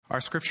Our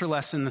scripture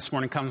lesson this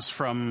morning comes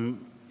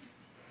from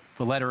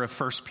the letter of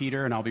 1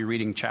 Peter, and I'll be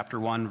reading chapter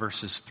 1,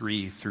 verses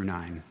 3 through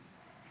 9.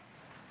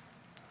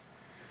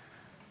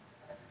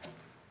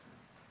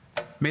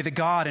 May the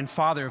God and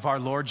Father of our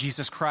Lord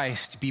Jesus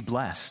Christ be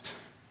blessed.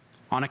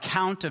 On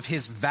account of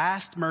his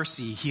vast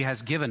mercy, he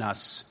has given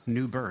us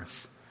new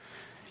birth.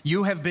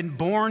 You have been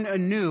born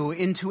anew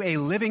into a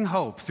living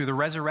hope through the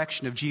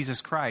resurrection of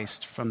Jesus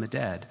Christ from the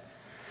dead.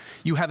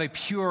 You have a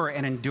pure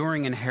and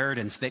enduring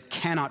inheritance that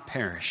cannot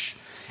perish,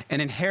 an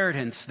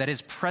inheritance that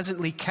is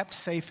presently kept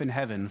safe in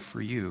heaven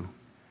for you.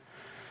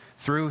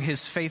 Through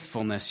his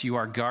faithfulness, you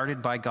are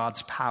guarded by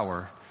God's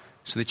power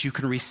so that you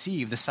can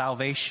receive the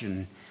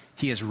salvation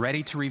he is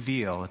ready to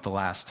reveal at the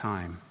last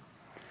time.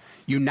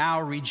 You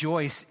now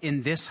rejoice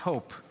in this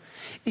hope,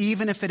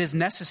 even if it is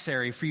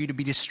necessary for you to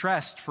be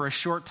distressed for a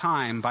short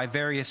time by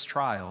various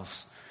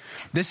trials.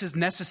 This is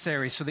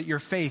necessary so that your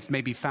faith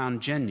may be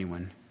found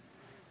genuine.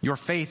 Your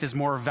faith is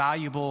more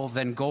valuable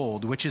than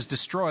gold, which is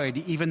destroyed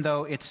even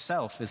though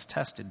itself is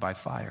tested by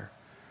fire.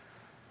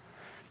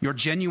 Your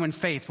genuine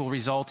faith will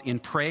result in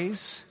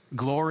praise,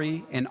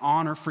 glory, and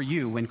honor for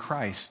you when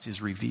Christ is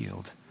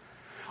revealed.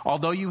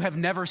 Although you have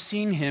never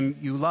seen him,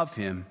 you love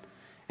him.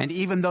 And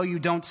even though you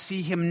don't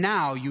see him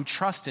now, you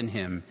trust in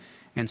him,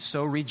 and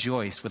so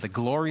rejoice with a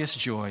glorious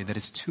joy that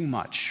is too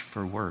much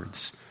for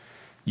words.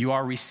 You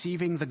are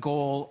receiving the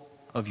goal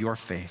of your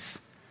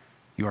faith,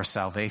 your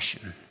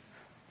salvation.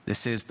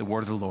 This is the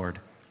word of the Lord.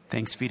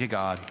 Thanks be to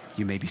God.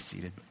 You may be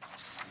seated.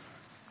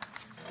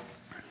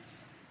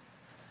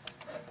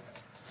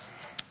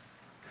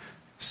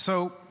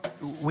 So,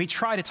 we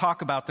try to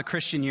talk about the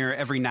Christian year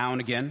every now and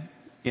again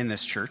in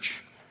this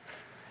church.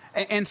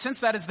 And since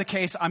that is the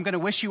case, I'm going to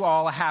wish you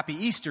all a happy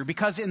Easter,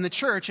 because in the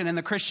church and in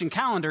the Christian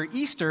calendar,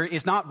 Easter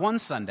is not one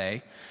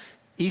Sunday.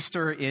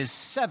 Easter is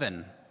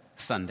 7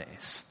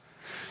 Sundays.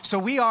 So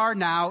we are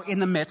now in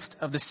the midst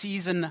of the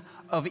season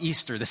of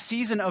Easter, the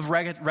season of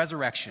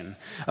resurrection.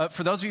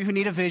 For those of you who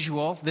need a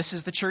visual, this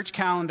is the church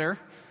calendar,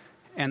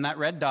 and that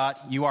red dot,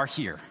 you are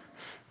here.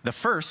 The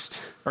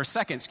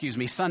second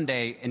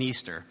Sunday in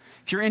Easter.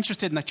 If you're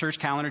interested in the church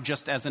calendar,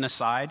 just as an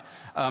aside,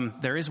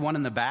 there is one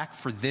in the back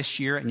for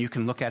this year, and you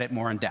can look at it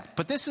more in depth.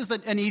 But this is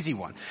an easy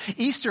one.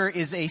 Easter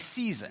is a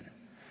season.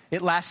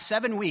 It lasts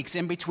 7 weeks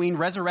in between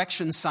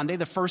Resurrection Sunday,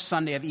 the first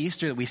Sunday of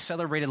Easter that we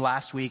celebrated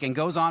last week, and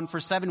goes on for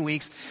 7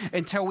 weeks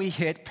until we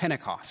hit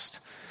Pentecost,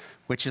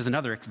 which is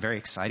another very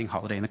exciting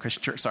holiday in the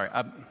Christian church. Sorry,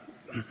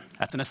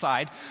 that's an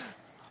aside.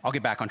 I'll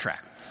get back on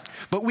track.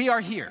 But we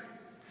are here.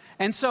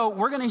 And so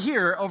we're going to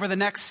hear over the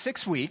next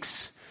 6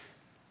 weeks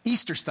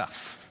Easter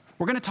stuff.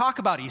 We're going to talk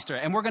about Easter,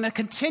 and we're going to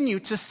continue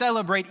to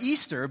celebrate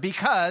Easter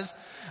because,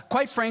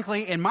 quite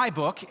frankly, in my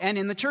book and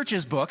in the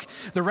church's book,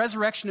 the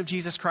resurrection of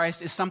Jesus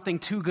Christ is something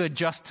too good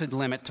just to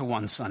limit to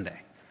one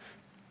Sunday.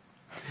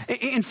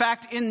 In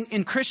fact,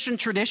 in Christian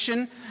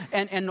tradition,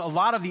 and a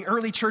lot of the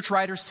early church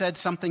writers said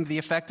something to the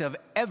effect of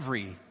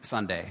every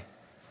Sunday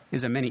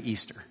is a mini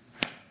Easter,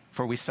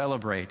 for we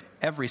celebrate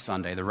every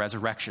Sunday the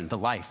resurrection, the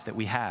life that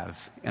we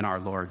have in our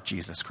Lord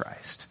Jesus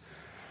Christ.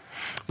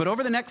 But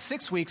over the next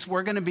 6 weeks,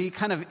 we're going to be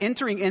kind of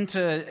entering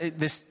into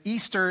this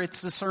Easter,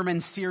 it's a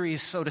sermon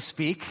series, so to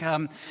speak,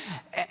 and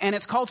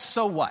it's called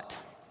So What?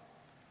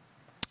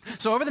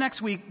 So over the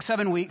next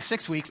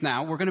 6 weeks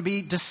now, we're going to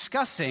be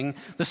discussing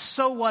the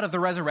so what of the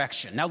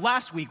resurrection. Now,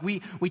 last week,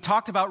 we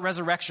talked about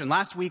resurrection.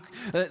 Last week,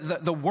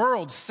 the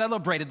world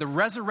celebrated the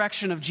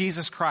resurrection of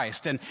Jesus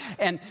Christ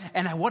and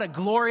what a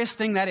glorious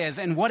thing that is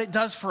and what it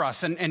does for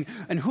us and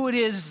who it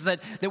is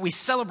that we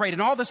celebrate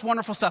and all this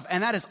wonderful stuff.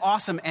 And that is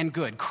awesome and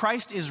good.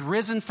 Christ is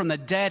risen from the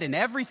dead and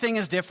everything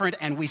is different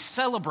and we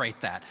celebrate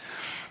that.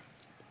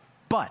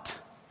 But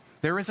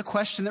there is a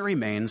question that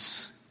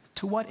remains: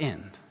 to what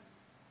end?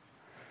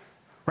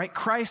 Right?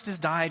 Christ has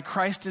died,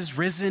 Christ is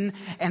risen,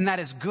 and that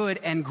is good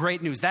and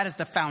great news. That is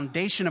the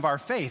foundation of our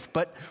faith.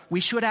 But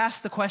we should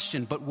ask the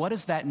question, but what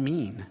does that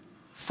mean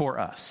for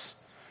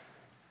us?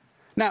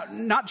 Now,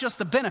 not just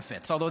the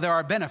benefits, although there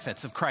are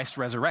benefits of Christ's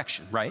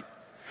resurrection, right?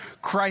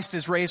 Christ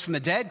is raised from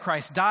the dead.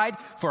 Christ died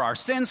for our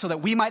sins so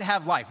that we might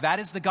have life. That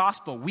is the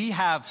gospel. We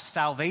have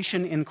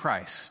salvation in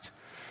Christ.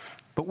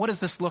 But what does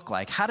this look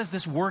like? How does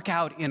this work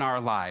out in our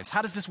lives?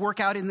 How does this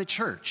work out in the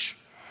church?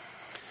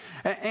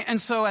 And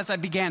so as I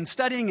began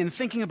studying and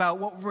thinking about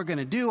what we're going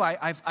to do,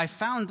 I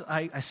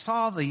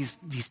saw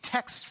these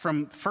texts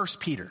from 1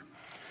 Peter,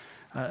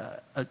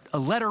 a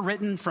letter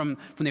written from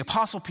the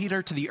Apostle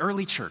Peter to the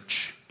early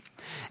church.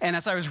 And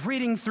as I was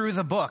reading through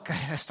the book,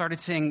 I started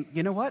saying,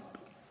 you know what?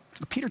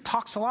 Peter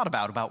talks a lot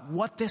about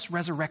what this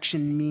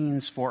resurrection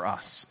means for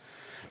us.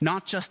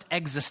 Not just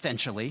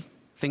existentially,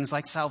 things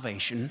like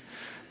salvation,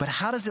 but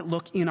how does it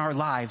look in our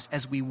lives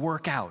as we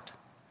work out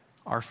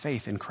our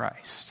faith in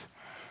Christ?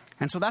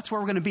 And so that's where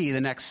we're going to be the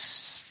next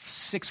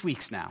 6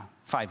 weeks now,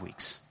 5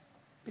 weeks,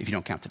 if you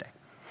don't count today.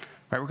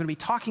 Right, we're going to be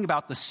talking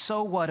about the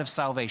so what of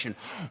salvation.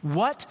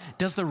 What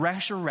does the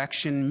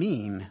resurrection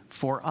mean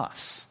for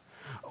us?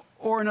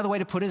 Or another way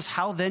to put it is,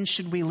 how then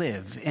should we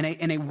live?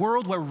 In a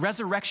world where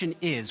resurrection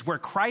is, where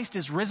Christ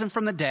is risen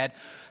from the dead,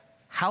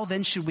 how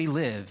then should we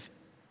live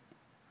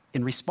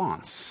in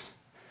response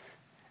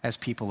as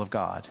people of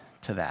God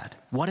to that?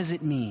 What does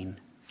it mean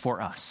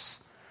for us?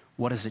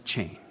 What does it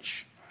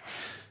change?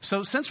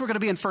 So since we're going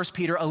to be in 1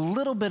 Peter, a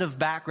little bit of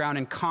background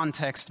and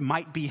context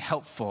might be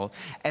helpful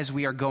as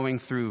we are going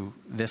through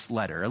this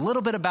letter. A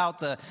little bit about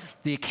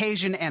the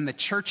occasion and the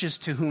churches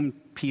to whom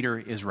Peter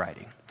is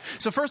writing.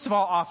 So first of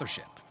all,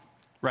 authorship,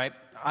 right?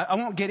 I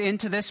won't get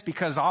into this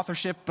because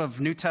authorship of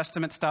New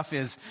Testament stuff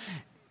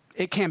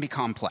it can be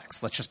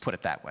complex. Let's just put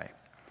it that way.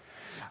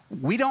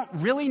 We don't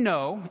really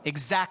know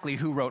exactly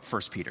who wrote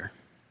 1 Peter.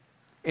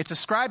 It's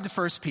ascribed to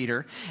 1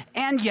 Peter,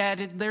 and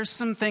yet there's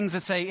some things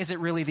that say, is it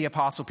really the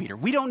Apostle Peter?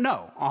 We don't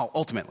know,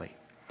 ultimately.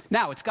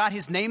 Now, it's got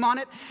his name on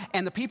it,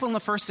 and the people in the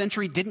first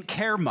century didn't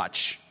care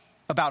much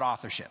about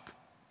authorship.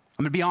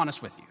 I'm going to be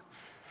honest with you.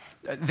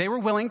 They were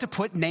willing to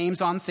put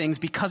names on things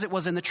because it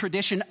was in the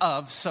tradition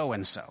of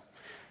so-and-so.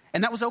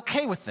 And that was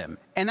okay with them,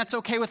 and that's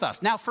okay with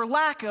us. Now, for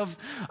lack of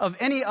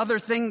any other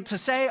thing to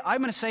say,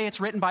 I'm going to say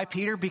it's written by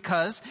Peter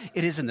because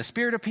it is in the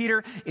spirit of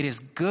Peter. It is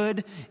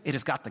good. It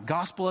has got the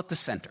gospel at the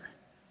center.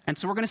 And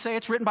so we're going to say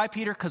it's written by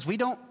Peter because we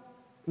don't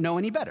know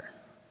any better.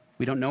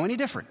 We don't know any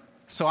different.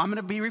 So I'm going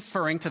to be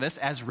referring to this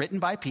as written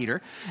by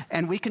Peter,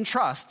 and we can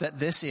trust that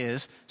this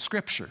is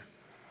Scripture,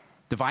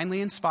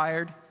 divinely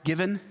inspired,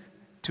 given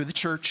to the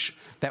church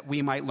that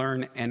we might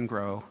learn and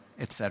grow,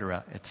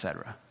 etc.,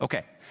 etc.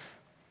 Okay,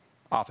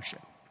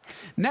 authorship.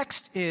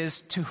 Next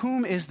is, to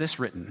whom is this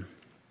written?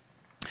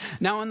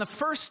 Now, in the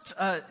first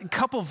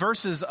couple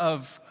verses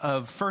of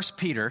 1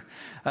 Peter,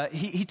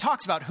 he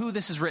talks about who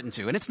this is written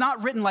to. And it's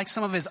not written like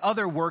some of his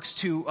other works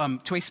to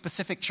a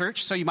specific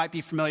church. So you might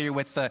be familiar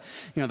with the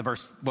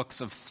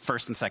books of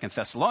 1st and 2nd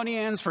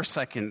Thessalonians,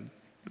 1st,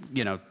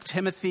 2nd,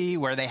 Timothy,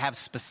 where they have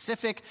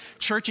specific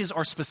churches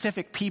or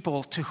specific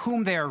people to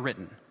whom they are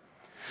written.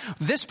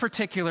 This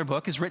particular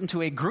book is written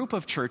to a group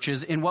of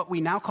churches in what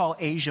we now call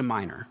Asia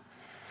Minor.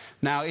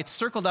 Now, it's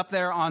circled up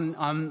there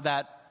on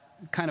that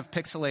kind of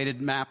pixelated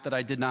map that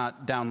I did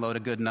not download a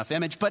good enough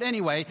image. But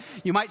anyway,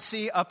 you might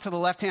see up to the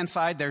left-hand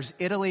side, there's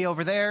Italy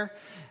over there.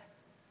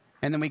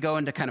 And then we go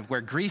into kind of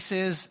where Greece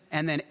is.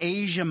 And then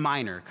Asia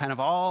Minor, kind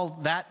of all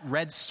that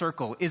red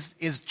circle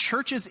is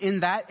churches in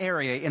that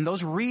area, in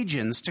those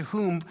regions to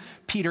whom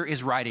Peter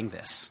is writing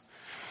this.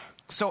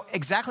 So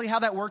exactly how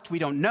that worked, we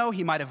don't know.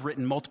 He might have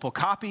written multiple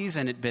copies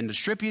and it been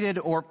distributed,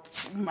 or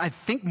I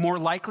think more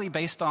likely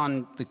based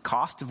on the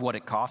cost of what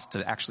it cost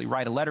to actually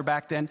write a letter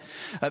back then.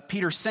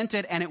 Peter sent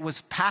it and it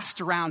was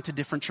passed around to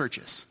different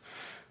churches.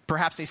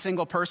 Perhaps a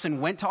single person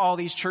went to all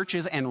these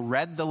churches and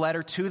read the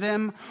letter to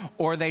them,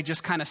 or they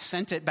just kind of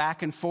sent it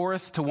back and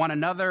forth to one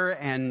another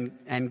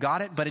and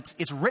got it. But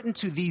it's written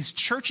to these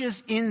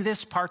churches in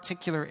this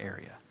particular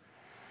area.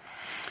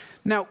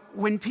 Now,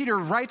 when Peter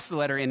writes the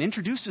letter and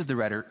introduces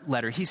the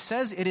letter, he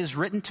says it is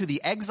written to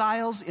the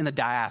exiles in the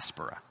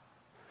diaspora,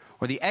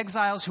 or the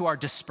exiles who are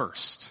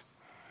dispersed.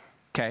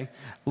 Okay?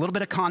 A little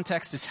bit of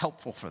context is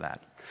helpful for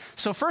that.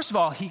 So first of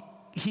all,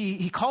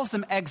 he calls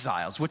them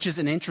exiles, which is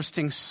an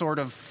interesting sort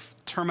of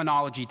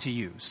terminology to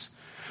use.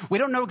 We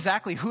don't know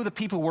exactly who the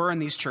people were in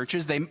these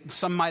churches.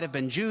 Some might have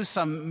been Jews,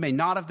 some may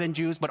not have been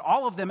Jews, but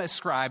all of them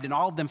ascribed and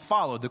all of them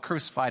followed the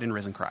crucified and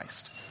risen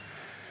Christ.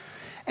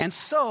 And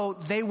so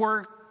they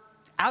were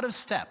out of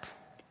step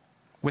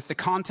with the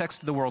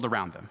context of the world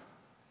around them.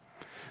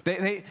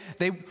 They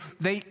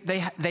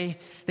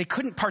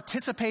couldn't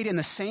participate in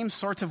the same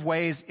sorts of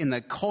ways in the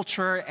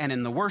culture and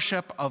in the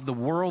worship of the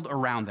world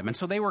around them. And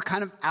so they were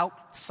kind of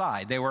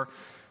outside. They were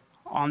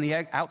on the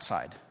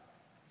outside,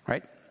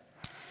 right?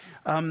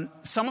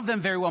 Some of them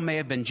very well may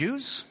have been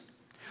Jews.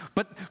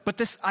 But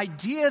this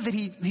idea that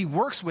he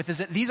works with is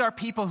that these are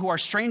people who are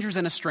strangers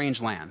in a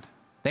strange land.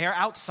 They are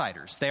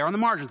outsiders. They are on the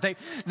margins.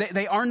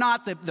 They are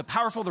not the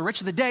powerful, the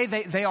rich of the day.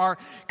 They are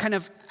kind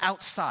of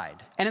outside.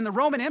 And in the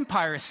Roman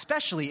Empire,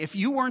 especially, if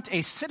you weren't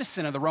a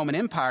citizen of the Roman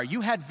Empire,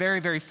 you had very,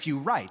 very few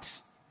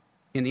rights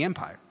in the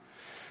empire.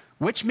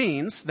 Which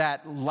means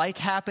that, like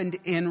happened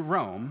in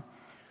Rome,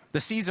 the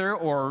Caesar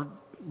or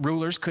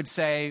rulers could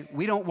say,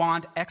 we don't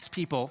want X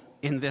people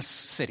in this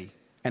city.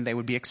 And they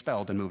would be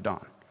expelled and moved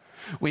on.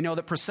 We know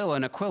that Priscilla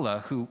and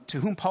Aquila, to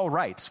whom Paul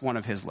writes one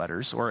of his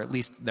letters, or at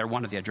least they're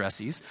one of the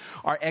addressees,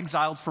 are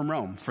exiled from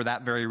Rome for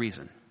that very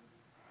reason.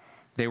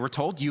 They were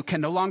told, you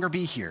can no longer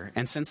be here.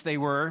 And since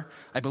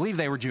I believe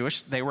they were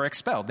Jewish, they were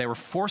expelled. They were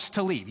forced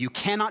to leave. You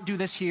cannot do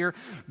this here.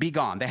 Be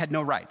gone. They had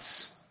no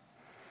rights.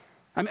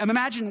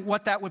 Imagine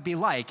what that would be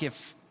like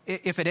if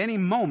at any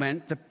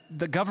moment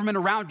the government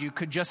around you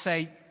could just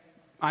say,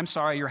 I'm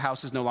sorry, your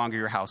house is no longer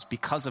your house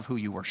because of who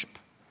you worship.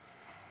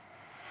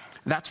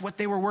 That's what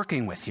they were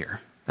working with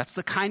here. That's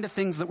the kind of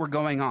things that were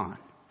going on.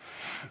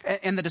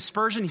 And the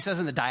dispersion, he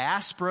says in the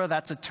diaspora,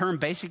 that's a term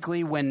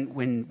basically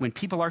when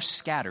people are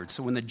scattered.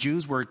 So when the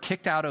Jews were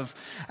kicked out of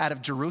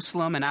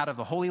Jerusalem and out of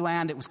the Holy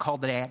Land, it was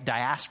called the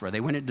diaspora. They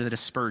went into the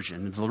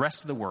dispersion of the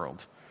rest of the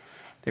world.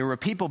 They were a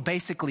people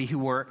basically who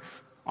were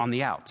on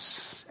the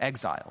outs,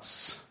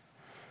 exiles.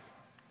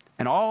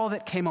 And all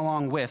that came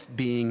along with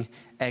being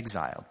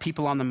exiled,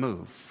 people on the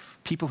move.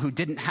 people who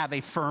didn't have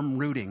a firm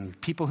rooting,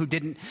 people who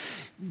didn't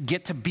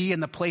get to be in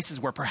the places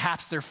where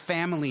perhaps their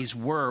families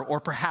were or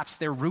perhaps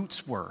their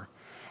roots were.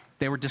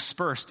 They were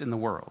dispersed in the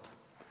world.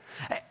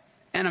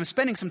 And I'm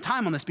spending some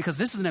time on this because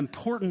this is an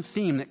important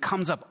theme that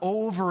comes up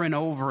over and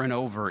over and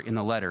over in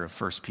the letter of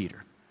 1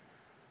 Peter.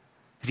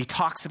 As he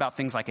talks about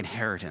things like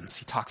inheritance,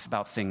 he talks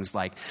about things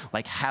like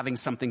having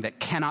something that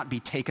cannot be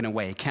taken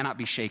away, cannot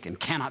be shaken,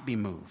 cannot be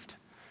moved.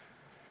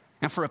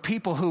 And for a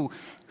people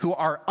who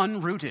are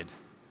unrooted,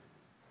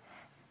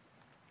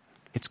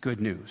 it's good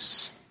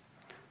news.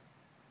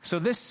 So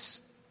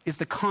this is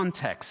the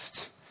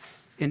context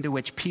into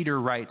which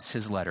Peter writes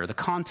his letter, the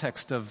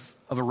context of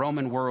a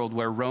Roman world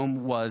where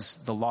Rome was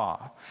the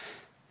law.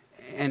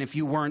 And if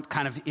you weren't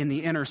kind of in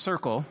the inner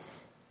circle,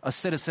 a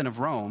citizen of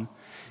Rome,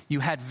 you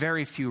had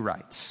very few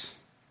rights.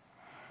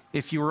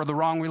 If you were the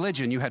wrong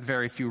religion, you had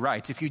very few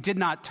rights. If you did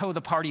not toe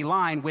the party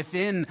line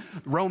within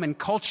Roman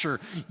culture,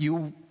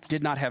 you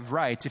did not have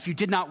rights. If you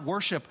did not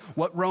worship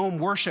what Rome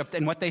worshiped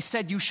and what they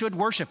said you should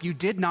worship, you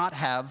did not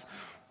have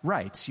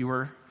rights. You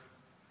were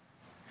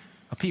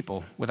a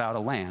people without a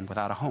land,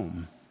 without a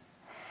home.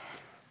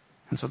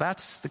 And so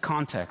that's the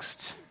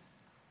context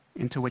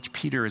into which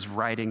Peter is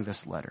writing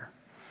this letter.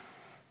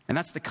 And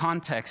that's the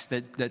context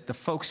that the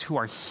folks who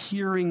are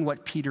hearing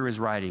what Peter is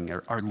writing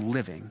are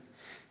living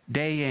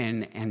day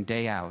in and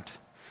day out,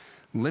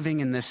 living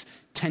in this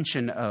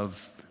tension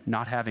of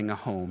not having a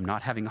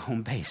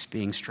home base,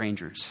 being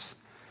strangers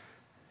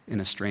in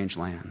a strange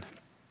land.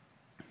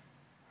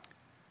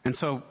 And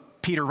so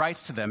Peter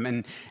writes to them,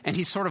 and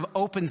he sort of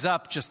opens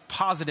up just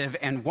positive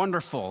and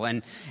wonderful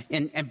and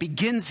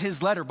begins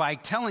his letter by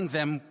telling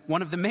them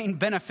one of the main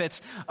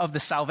benefits of the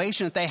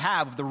salvation that they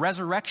have, the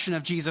resurrection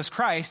of Jesus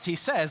Christ. He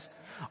says,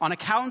 on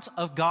account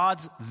of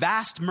God's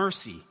vast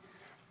mercy,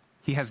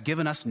 he has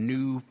given us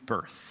new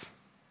birth.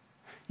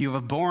 You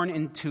have born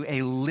into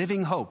a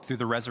living hope through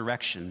the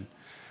resurrection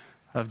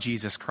of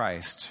Jesus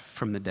Christ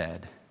from the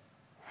dead.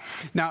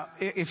 Now,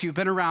 if you've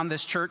been around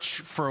this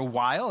church for a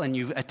while and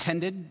you've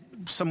attended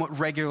somewhat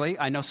regularly,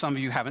 I know some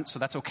of you haven't, so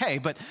that's okay,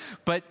 but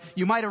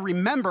you might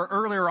remember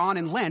earlier on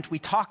in Lent, we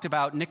talked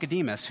about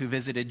Nicodemus who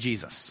visited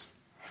Jesus.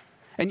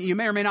 And you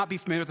may or may not be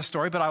familiar with the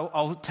story, but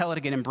I'll tell it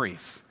again in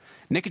brief.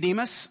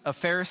 Nicodemus, a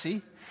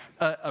Pharisee,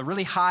 a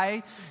really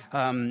high,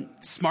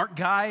 smart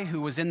guy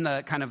who was in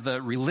the kind of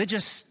the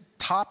religious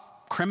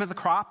top cream of the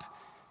crop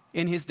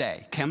in his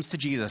day, comes to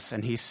Jesus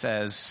and he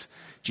says,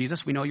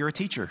 Jesus, we know you're a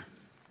teacher.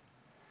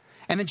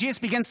 And then Jesus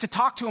begins to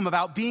talk to him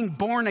about being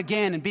born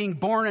again and being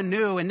born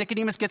anew. And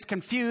Nicodemus gets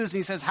confused and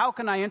he says, how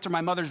can I enter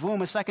my mother's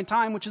womb a second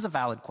time? Which is a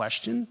valid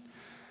question.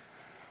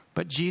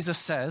 But Jesus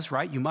says,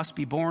 right, you must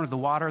be born of the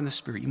water and the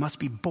Spirit. You must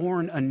be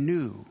born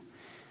anew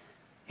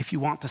if you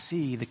want to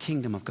see the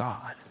kingdom of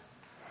God.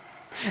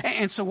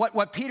 And so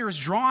what Peter is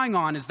drawing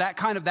on is that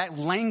kind of that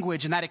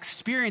language and that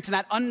experience and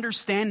that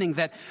understanding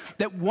that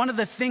one of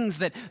the things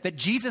that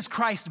Jesus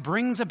Christ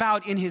brings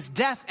about in his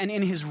death and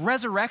in his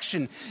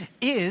resurrection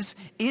is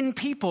in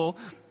people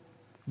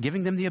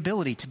giving them the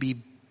ability to be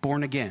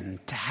born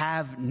again, to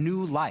have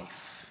new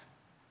life.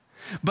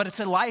 But it's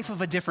a life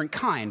of a different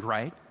kind,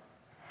 right?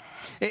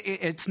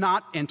 It's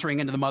not entering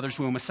into the mother's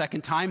womb a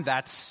second time.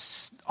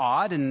 That's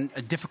odd and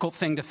a difficult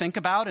thing to think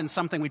about and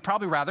something we'd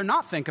probably rather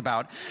not think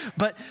about.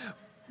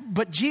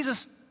 But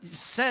Jesus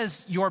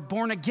says you are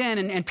born again,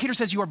 and Peter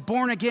says you are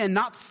born again,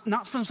 not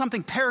from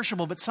something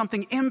perishable, but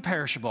something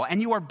imperishable.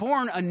 And you are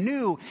born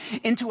anew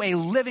into a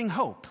living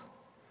hope.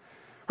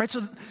 Right?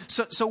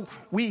 So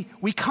we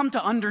come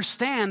to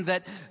understand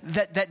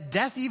that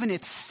death even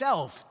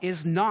itself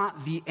is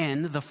not the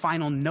end, the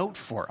final note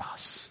for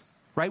us.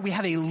 Right? We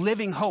have a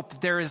living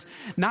hope. There is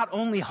not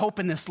only hope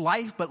in this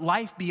life, but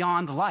life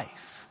beyond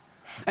life.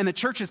 And the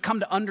church has come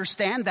to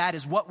understand that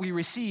as what we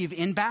receive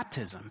in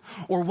baptism,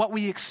 or what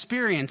we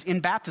experience in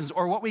baptism,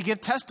 or what we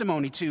give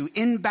testimony to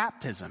in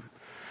baptism.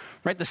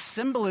 Right? The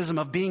symbolism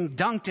of being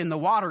dunked in the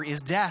water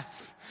is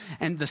death.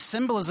 And the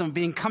symbolism of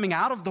being coming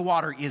out of the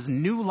water is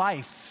new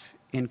life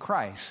in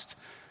Christ.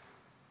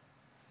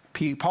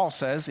 Paul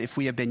says, if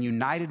we have been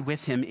united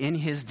with him in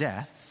his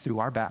death through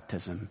our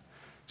baptism,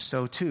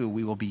 so too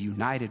we will be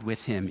united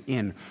with him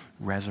in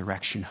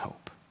resurrection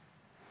hope.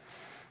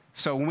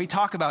 So when we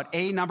talk about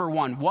number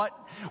one,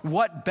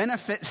 what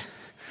benefit,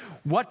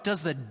 what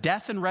does the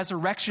death and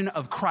resurrection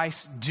of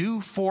Christ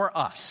do for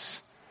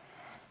us?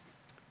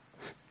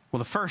 Well,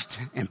 the first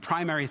and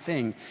primary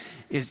thing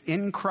is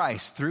in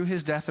Christ, through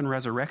his death and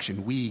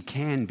resurrection, we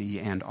can be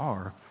and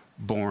are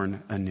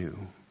born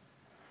anew.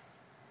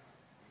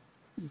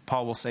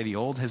 Paul will say, the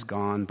old has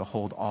gone,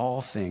 behold,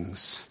 all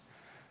things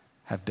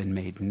have been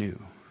made new.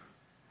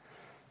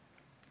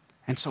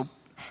 And so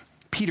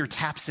Peter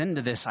taps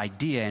into this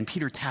idea, and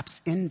Peter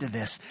taps into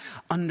this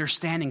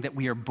understanding that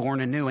we are born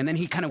anew. And then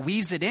he kind of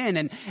weaves it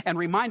in and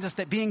reminds us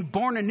that being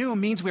born anew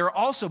means we are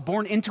also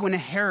born into an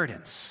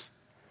inheritance.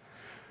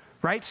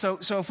 Right? So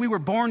if we were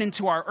born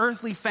into our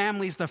earthly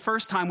families the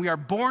first time, we are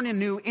born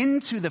anew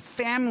into the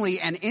family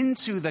and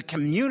into the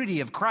community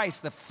of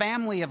Christ, the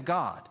family of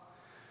God.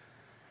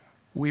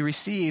 We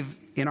receive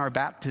in our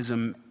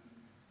baptism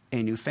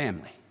a new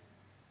family.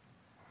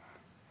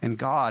 And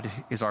God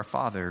is our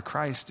Father.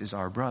 Christ is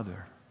our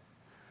brother.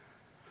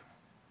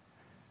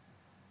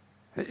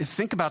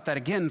 Think about that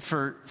again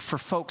for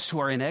folks who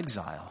are in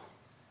exile.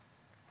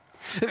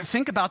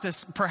 Think about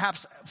this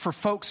perhaps for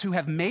folks who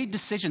have made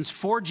decisions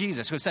for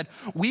Jesus, who have said,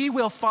 we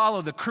will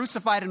follow the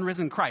crucified and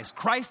risen Christ.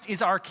 Christ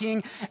is our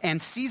king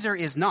and Caesar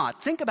is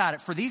not. Think about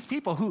it for these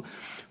people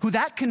who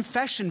that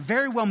confession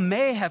very well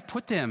may have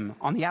put them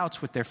on the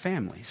outs with their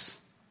families.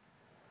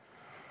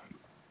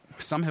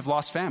 Some have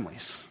lost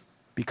families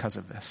because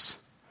of this.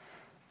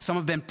 Some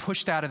have been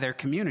pushed out of their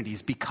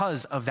communities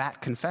because of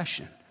that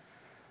confession.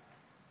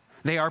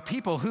 They are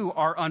people who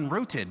are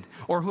unrooted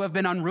or who have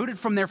been unrooted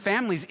from their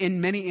families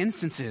in many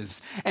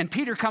instances. And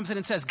Peter comes in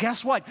and says,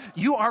 guess what?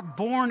 You are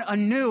born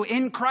anew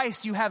in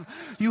Christ. You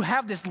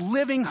have this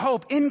living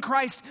hope in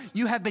Christ.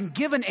 You have been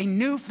given a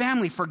new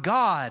family, for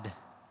God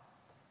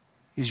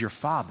is your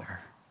Father.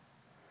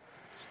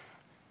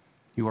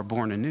 You are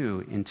born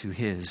anew into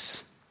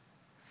his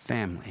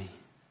family.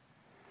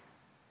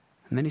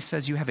 And then he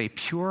says you have a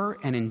pure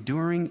and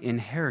enduring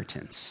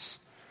inheritance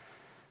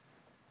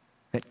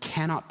that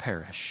cannot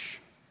perish.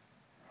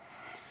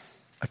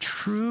 A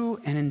true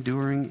and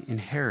enduring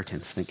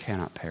inheritance that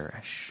cannot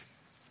perish.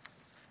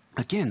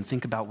 Again,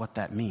 think about what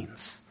that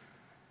means.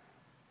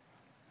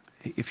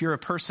 If you're a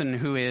person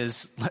who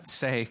is, let's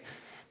say,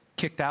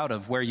 kicked out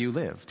of where you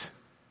lived,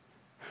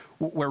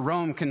 where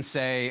Rome can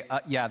say,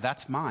 yeah,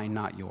 that's mine,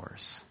 not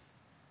yours.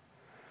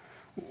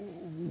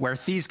 Where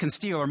thieves can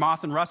steal or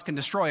moth and rust can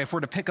destroy, if we're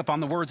to pick up on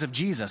the words of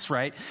Jesus,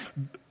 right?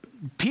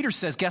 Peter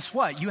says, guess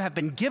what? You have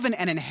been given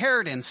an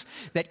inheritance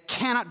that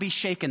cannot be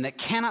shaken, that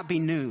cannot be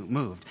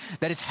moved,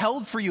 that is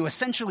held for you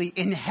essentially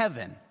in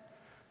heaven.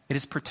 It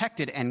is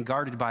protected and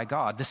guarded by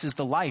God. This is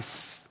the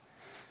life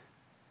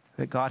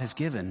that God has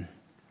given.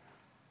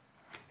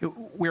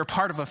 We're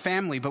part of a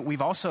family, but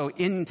we've also,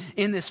 in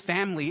this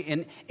family,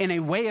 in a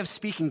way of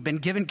speaking, been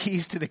given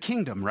keys to the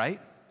kingdom,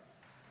 right?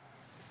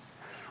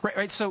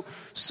 Right. So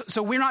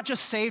we're not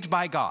just saved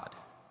by God.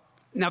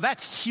 Now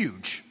that's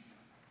huge,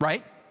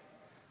 right?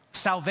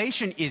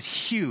 Salvation is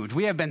huge.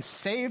 We have been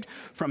saved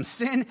from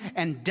sin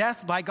and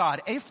death by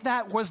God. If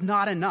that was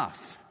not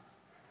enough,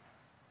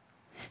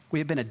 we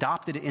have been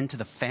adopted into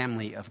the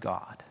family of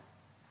God.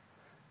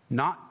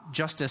 Not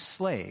just as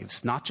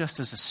slaves, not just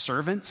as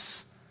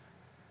servants,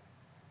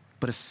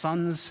 but as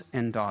sons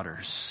and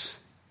daughters,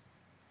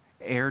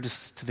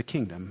 heirs to the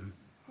kingdom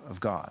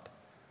of God.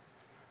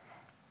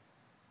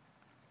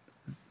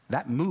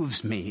 That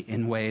moves me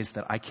in ways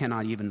that I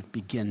cannot even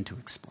begin to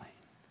explain.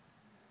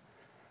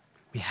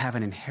 We have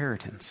an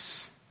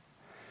inheritance,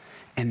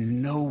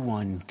 and no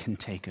one can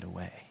take it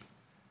away.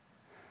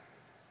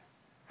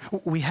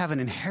 We have an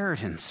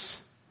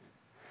inheritance,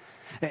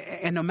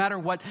 and no matter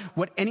what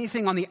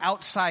anything on the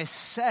outside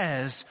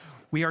says,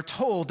 we are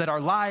told that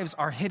our lives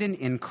are hidden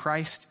in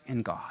Christ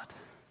in God.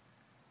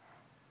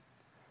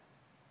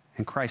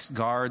 And Christ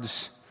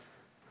guards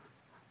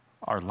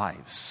our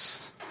lives.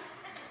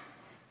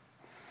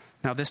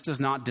 Now, this does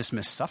not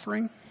dismiss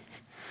suffering.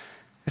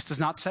 This does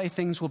not say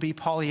things will be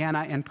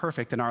Pollyanna and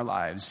perfect in our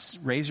lives.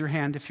 Raise your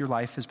hand if your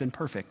life has been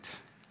perfect.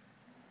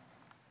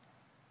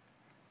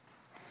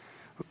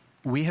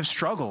 We have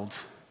struggled.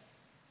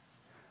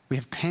 We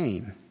have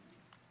pain.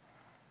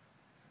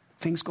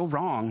 Things go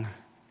wrong.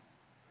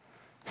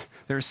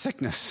 There is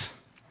sickness.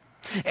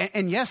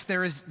 And yes,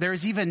 there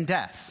is even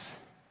death.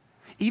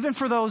 Even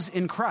for those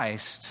in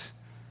Christ,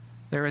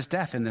 there is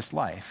death in this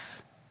life.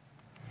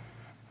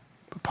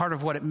 But part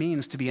of what it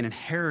means to be an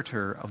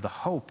inheritor of the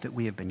hope that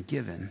we have been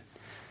given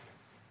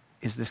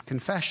is this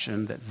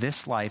confession that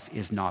this life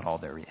is not all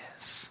there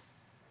is.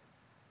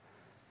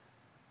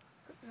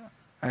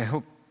 I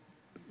hope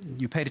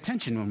you paid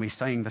attention when we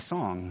sang the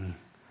song.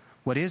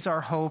 What is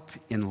our hope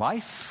in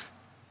life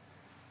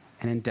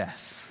and in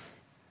death?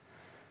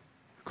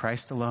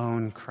 Christ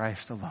alone,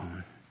 Christ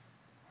alone.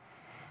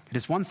 It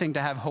is one thing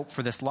to have hope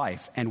for this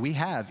life, and we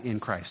have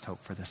in Christ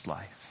hope for this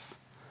life.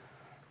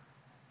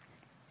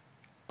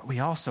 But we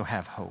also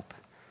have hope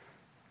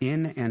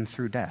in and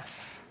through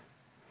death,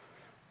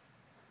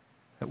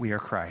 that we are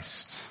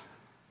Christ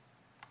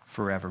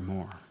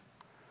forevermore.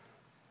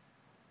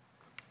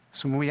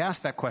 So when we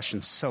ask that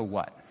question, so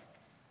what?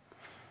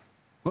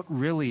 What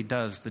really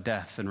does the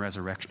death and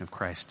resurrection of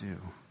Christ do?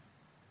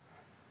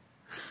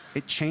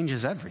 It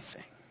changes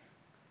everything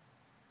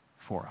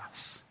for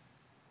us.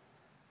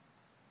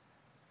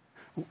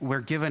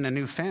 We're given a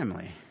new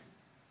family.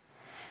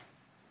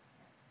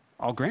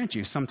 I'll grant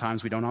you,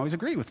 sometimes we don't always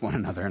agree with one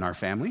another in our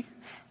family.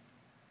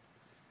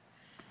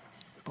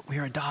 But we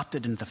are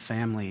adopted into the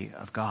family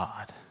of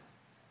God.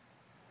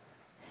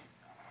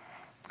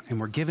 And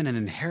we're given an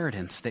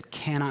inheritance that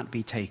cannot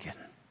be taken,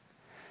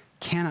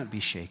 cannot be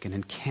shaken,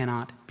 and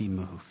cannot be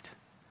moved.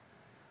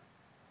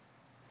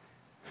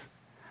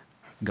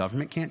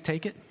 Government can't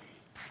take it.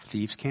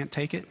 Thieves can't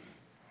take it.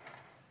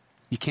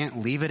 You can't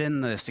leave it in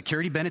the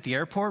security bin at the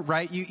airport,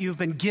 right? You've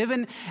been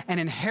given an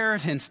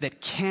inheritance that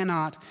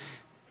cannot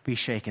be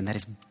shaken. That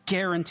is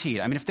guaranteed.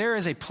 I mean, if there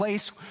is a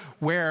place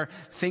where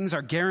things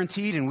are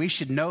guaranteed and we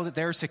should know that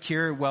they're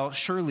secure, well,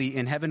 surely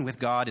in heaven with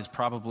God is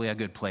probably a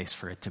good place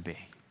for it to be.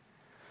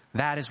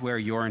 That is where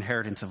your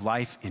inheritance of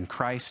life in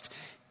Christ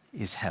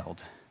is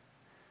held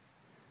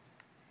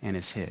and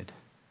is hid.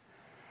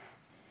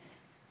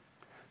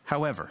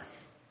 However,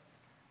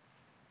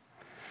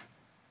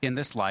 in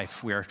this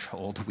life, we are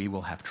told we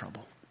will have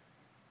trouble.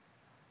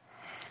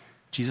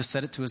 Jesus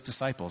said it to his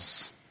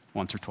disciples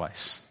once or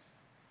twice.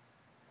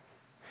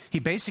 He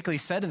basically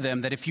said to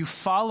them that if you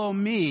follow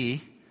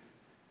me,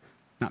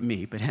 not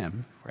me, but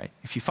him, right?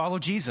 If you follow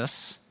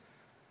Jesus,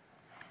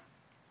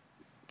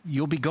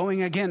 you'll be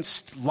going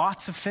against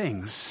lots of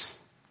things.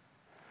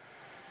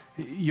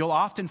 You'll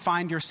often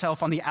find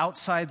yourself on the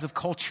outsides of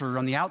culture,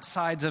 on the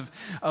outsides of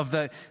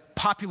the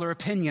popular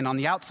opinion, on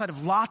the outside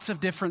of lots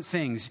of different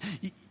things.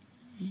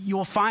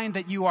 You'll find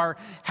that you are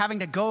having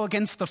to go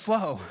against the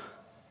flow.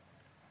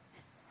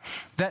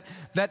 That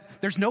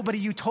there's nobody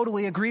you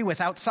totally agree with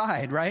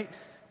outside, right?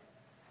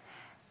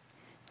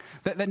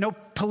 That no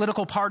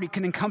political party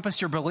can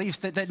encompass your beliefs,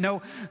 that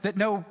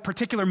no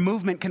particular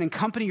movement can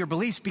accompany your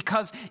beliefs,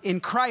 because in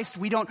Christ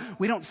we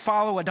don't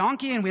follow a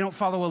donkey and we don't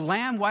follow a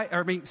lamb.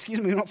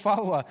 We don't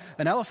follow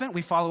an elephant,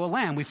 we follow a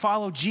lamb. We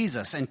follow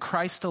Jesus and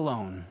Christ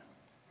alone.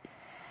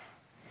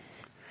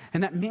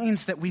 And that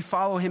means that we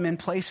follow him in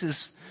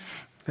places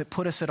that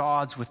put us at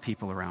odds with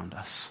people around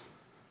us.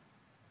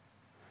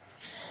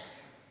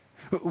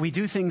 We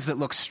do things that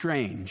look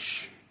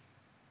strange.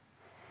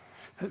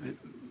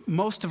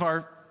 Most of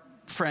our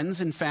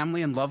friends and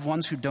family and loved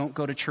ones who don't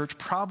go to church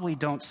probably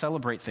don't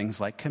celebrate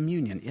things like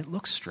communion. It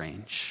looks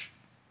strange.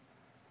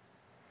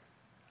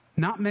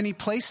 Not many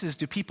places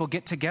do people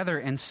get together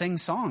and sing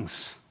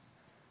songs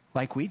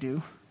like we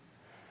do.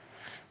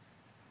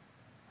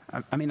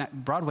 I mean,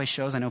 at Broadway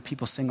shows, I know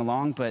people sing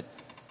along, but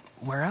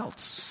where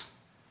else?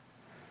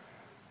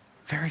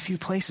 Very few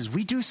places.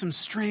 We do some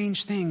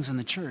strange things in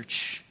the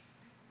church.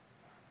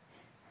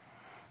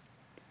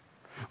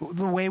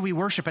 The way we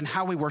worship and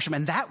how we worship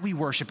and that we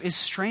worship is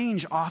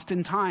strange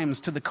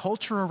oftentimes to the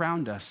culture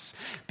around us,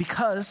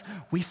 because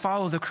we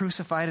follow the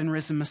crucified and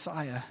risen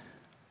Messiah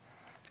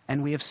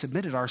and we have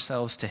submitted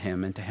ourselves to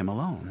him and to him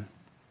alone.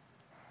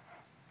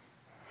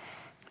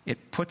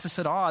 It puts us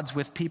at odds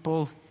with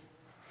people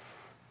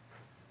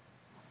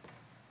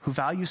who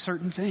value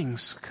certain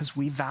things because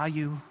we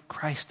value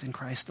Christ and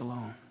Christ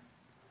alone.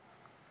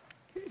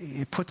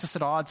 It puts us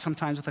at odds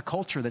sometimes with a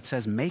culture that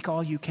says make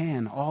all you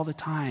can all the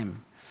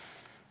time.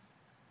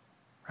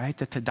 Right?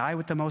 That to die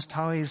with the Most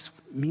High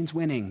means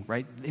winning,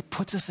 right? It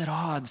puts us at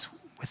odds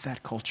with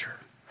that culture.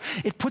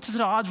 It puts us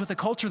at odds with a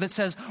culture that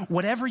says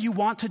whatever you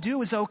want to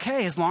do is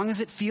okay. As long as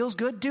it feels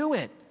good, do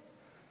it.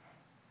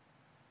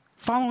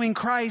 Following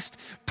Christ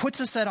puts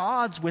us at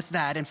odds with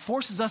that and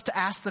forces us to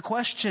ask the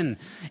question,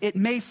 it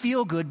may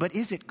feel good, but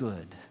is it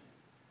good?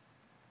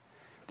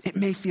 It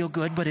may feel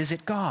good, but is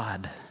it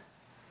God?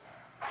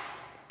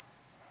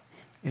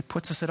 It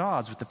puts us at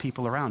odds with the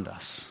people around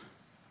us.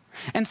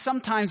 And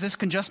sometimes this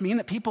can just mean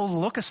that people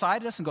look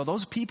aside at us and go,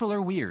 those people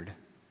are weird.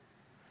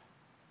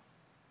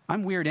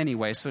 I'm weird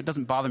anyway, so it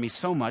doesn't bother me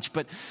so much.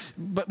 But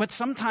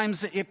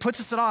sometimes it puts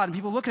us at odds, and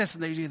people look at us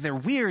and they're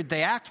weird,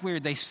 they act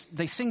weird, they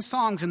sing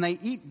songs and they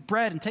eat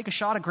bread and take a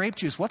shot of grape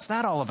juice. What's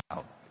that all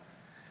about?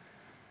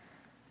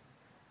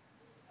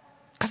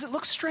 Because it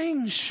looks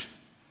strange.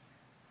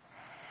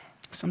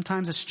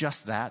 Sometimes it's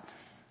just that.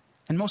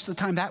 And most of the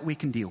time that we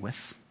can deal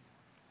with.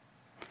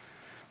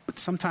 But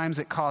sometimes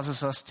it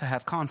causes us to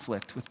have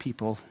conflict with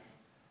people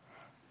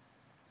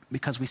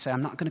because we say,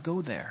 I'm not going to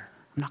go there.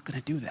 I'm not going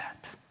to do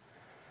that.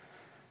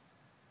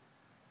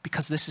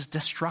 Because this is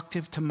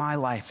destructive to my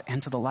life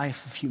and to the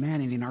life of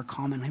humanity and our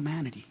common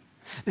humanity.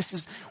 This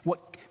is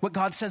what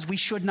God says we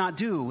should not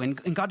do.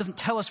 And God doesn't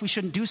tell us we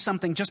shouldn't do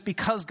something just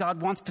because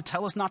God wants to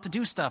tell us not to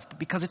do stuff, but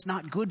because it's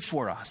not good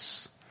for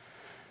us.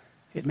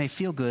 It may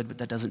feel good, but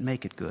that doesn't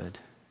make it good.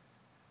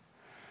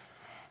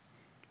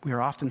 We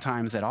are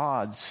oftentimes at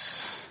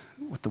odds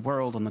with the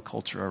world and the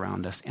culture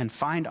around us and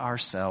find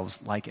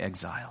ourselves like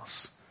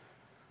exiles.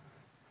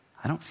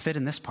 I don't fit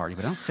in this party,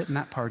 but I don't fit in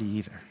that party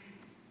either.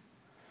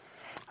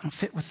 I don't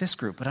fit with this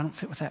group, but I don't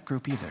fit with that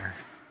group either.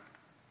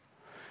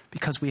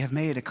 Because we have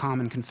made a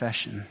common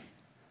confession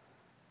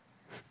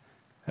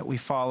that we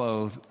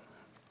follow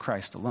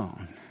Christ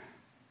alone.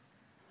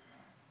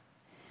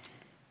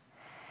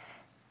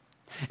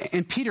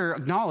 And Peter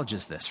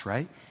acknowledges this,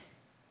 right?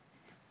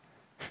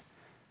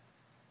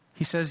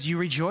 He says, you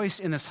rejoice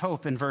in this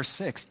hope in verse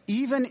 6,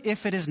 even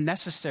if it is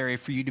necessary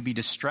for you to be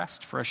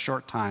distressed for a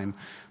short time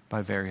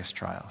by various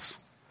trials.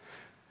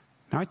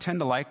 Now, I tend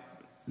to like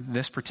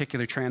this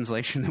particular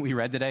translation that we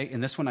read today.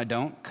 In this one, I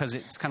don't, because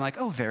it's kind of like,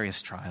 oh,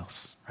 various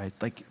trials, right?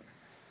 Like,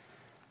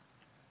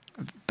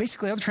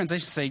 basically, other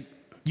translations say,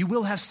 you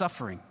will have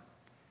suffering.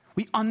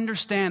 We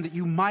understand that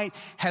you might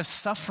have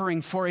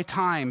suffering for a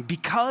time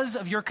because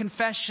of your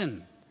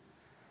confession.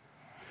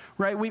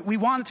 Right? We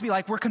want it to be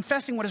like we're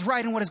confessing what is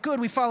right and what is good.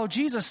 We follow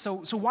Jesus,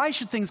 so why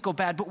should things go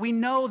bad? But we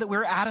know that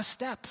we're out of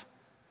step.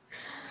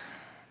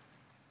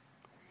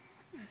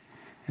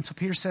 And so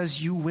Peter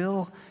says, you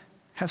will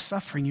have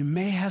suffering. You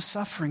may have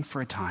suffering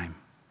for a time.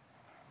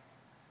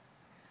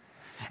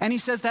 And he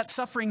says that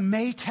suffering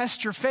may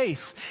test your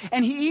faith.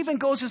 And he even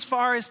goes as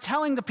far as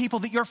telling the people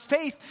that your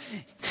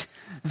faith,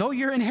 though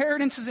your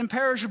inheritance is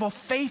imperishable,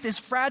 faith is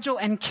fragile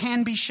and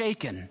can be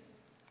shaken.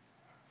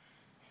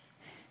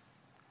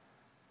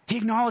 He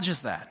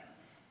acknowledges that.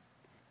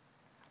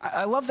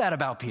 I love that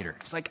about Peter.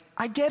 He's like,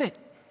 I get it.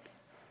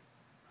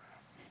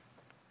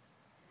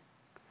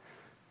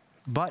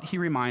 But he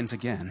reminds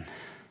again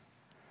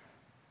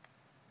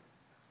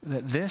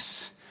that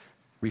this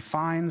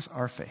refines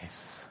our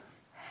faith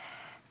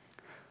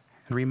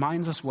and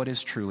reminds us what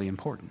is truly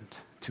important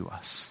to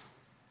us.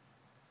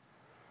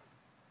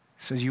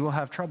 He says, you will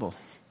have trouble.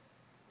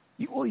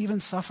 You will even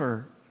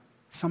suffer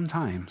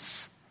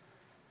sometimes.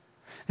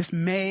 This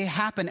may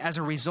happen as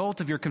a result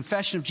of your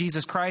confession of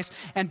Jesus Christ,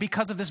 and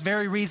because of this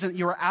very reason,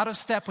 you are out of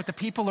step with the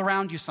people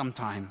around you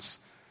sometimes.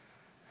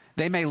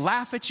 They may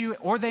laugh at you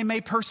or they may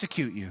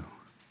persecute you.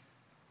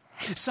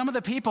 Some of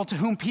the people to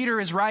whom Peter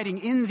is writing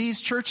in these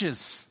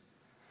churches,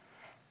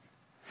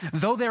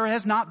 though there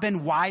has not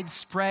been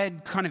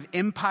widespread kind of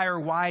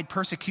empire-wide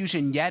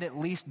persecution yet, at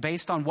least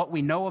based on what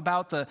we know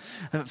about the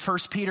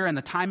First Peter and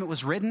the time it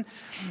was written,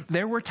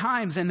 there were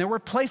times and there were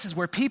places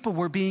where people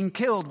were being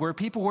killed, where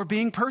people were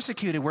being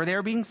persecuted, where they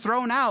were being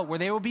thrown out, where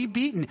they would be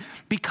beaten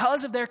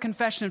because of their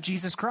confession of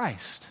Jesus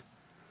Christ.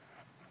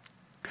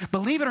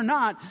 Believe it or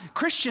not,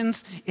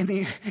 Christians in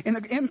the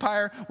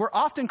empire were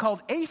often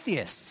called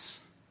atheists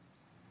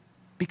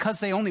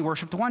because they only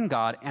worshiped one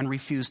God and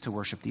refused to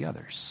worship the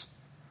others.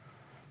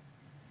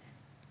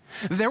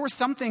 There were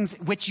some things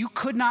which you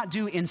could not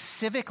do in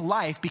civic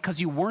life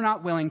because you were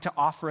not willing to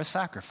offer a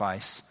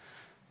sacrifice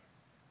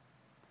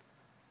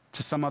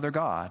to some other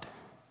god.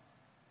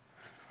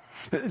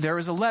 There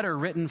is a letter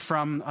written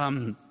from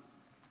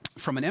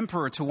an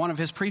emperor to one of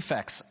his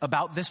prefects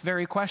about this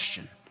very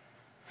question.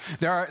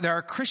 There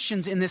are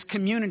Christians in this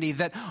community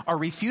that are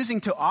refusing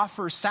to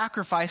offer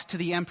sacrifice to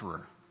the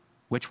emperor,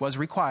 which was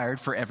required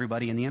for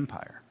everybody in the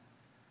empire.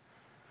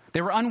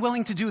 They were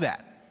unwilling to do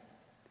that.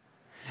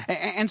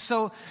 And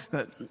so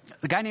the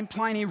guy named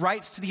Pliny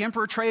writes to the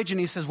Emperor Trajan.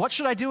 He says, what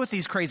should I do with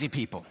these crazy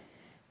people?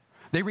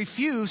 They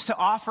refuse to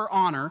offer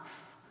honor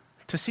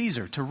to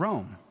Caesar, to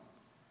Rome.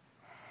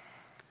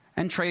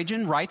 And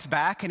Trajan writes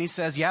back and he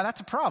says, yeah,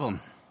 that's a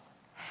problem.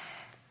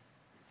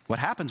 What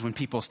happens when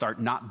people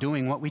start not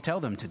doing what we tell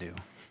them to do?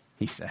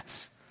 He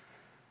says.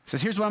 He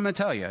says, here's what I'm going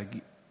to tell you.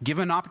 Give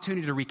them an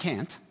opportunity to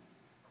recant,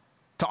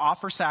 to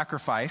offer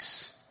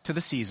sacrifice to the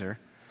Caesar.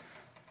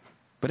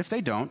 But if they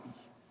don't,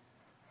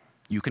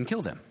 you can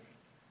kill them.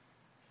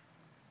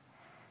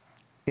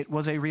 It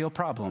was a real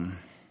problem,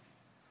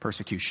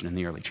 persecution in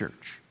the early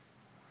church.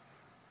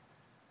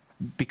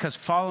 Because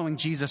following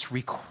Jesus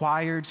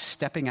required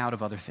stepping out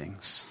of other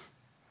things.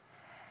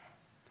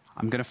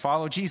 I'm going to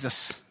follow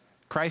Jesus,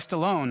 Christ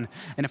alone.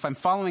 And if I'm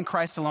following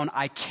Christ alone,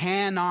 I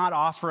cannot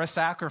offer a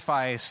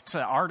sacrifice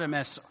to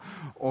Artemis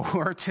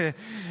or to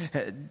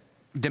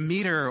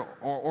Demeter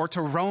or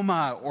to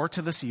Roma or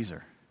to the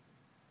Caesar.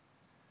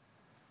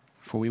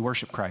 For we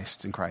worship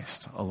Christ and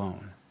Christ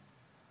alone.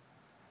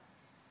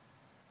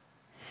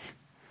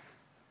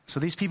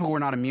 So these people were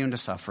not immune to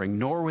suffering,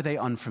 nor were they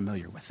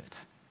unfamiliar with it.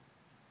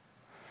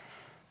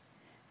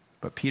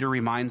 But Peter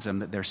reminds them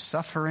that their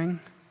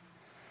suffering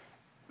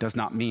does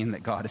not mean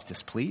that God is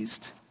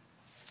displeased.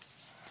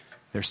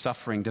 Their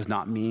suffering does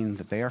not mean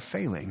that they are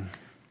failing.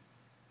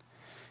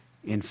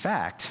 In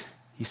fact,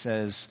 he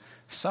says,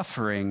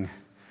 suffering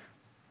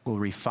will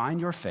refine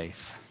your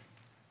faith.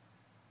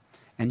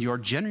 And your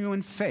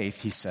genuine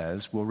faith, he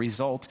says, will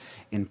result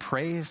in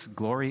praise,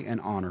 glory,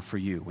 and honor for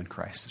you when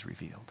Christ is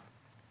revealed.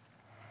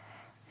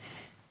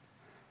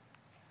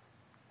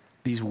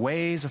 These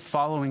ways of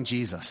following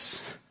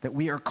Jesus that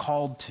we are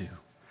called to,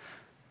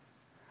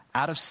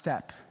 out of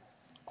step,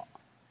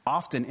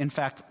 often, in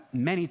fact,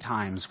 many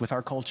times with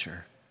our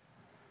culture,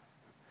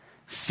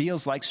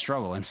 feels like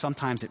struggle, and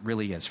sometimes it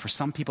really is. For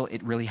some people,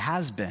 it really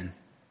has been.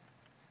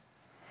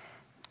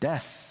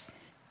 Death,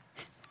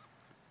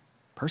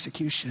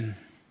 persecution.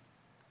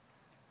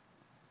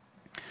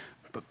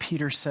 But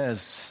Peter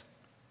says,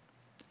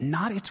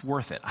 not it's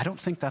worth it. I don't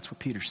think that's what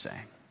Peter's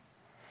saying.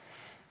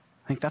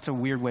 I think that's a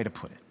weird way to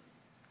put it.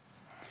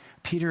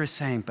 Peter is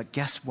saying, but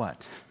guess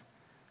what?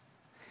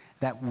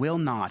 That will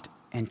not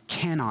and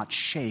cannot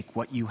shake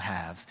what you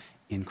have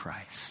in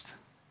Christ.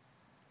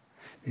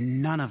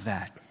 None of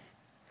that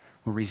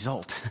will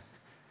result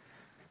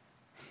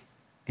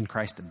in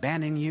Christ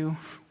abandoning you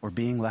or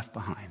being left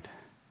behind.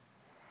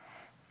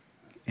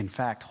 In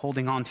fact,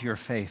 holding on to your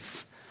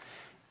faith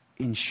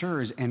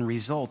ensures and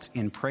results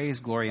in praise,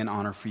 glory, and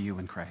honor for you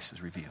when Christ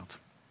is revealed.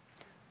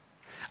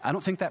 I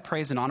don't think that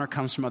praise and honor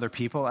comes from other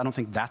people. I don't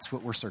think that's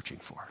what we're searching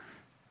for.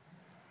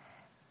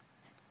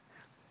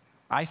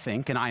 I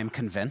think, and I am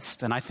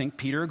convinced, and I think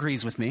Peter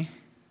agrees with me.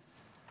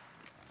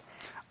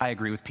 I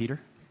agree with Peter.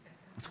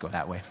 Let's go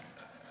that way.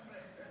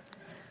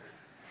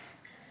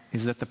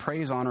 Is that the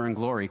praise, honor, and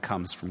glory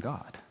comes from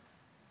God.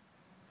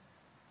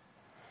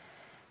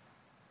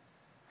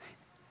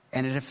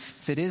 And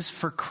if it is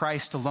for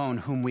Christ alone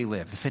whom we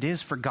live, if it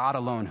is for God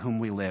alone whom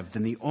we live,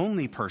 then the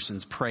only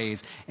person's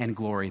praise and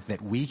glory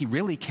that we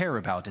really care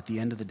about at the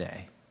end of the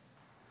day,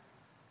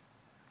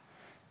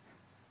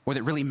 or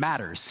that really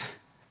matters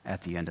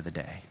at the end of the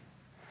day,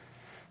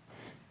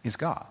 is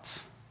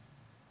God's.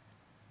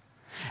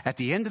 At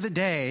the end of the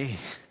day,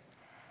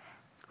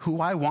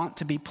 who I want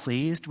to be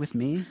pleased with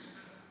me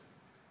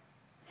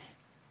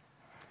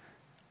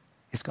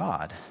is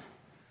God.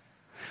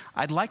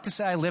 I'd like to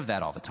say I live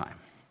that all the time.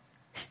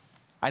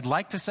 I'd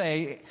like to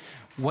say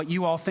what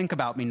you all think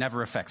about me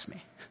never affects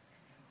me.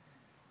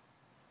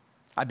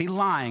 I'd be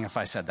lying if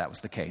I said that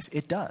was the case.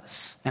 It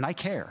does, and I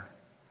care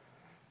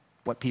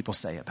what people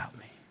say about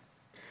me.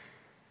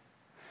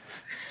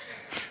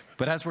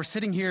 But as we're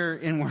sitting here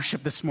in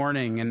worship this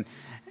morning,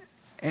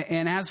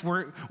 and as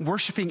we're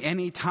worshiping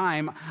any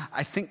time,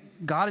 I think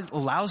God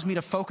allows me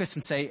to focus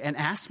and say, and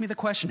ask me the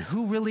question,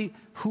 who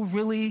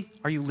really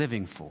are you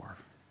living for?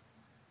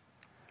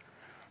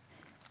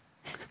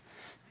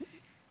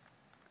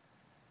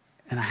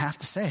 And I have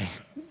to say,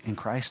 in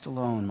Christ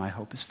alone, my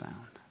hope is found.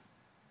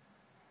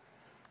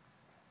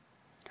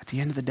 At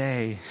the end of the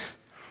day,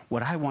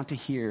 what I want to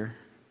hear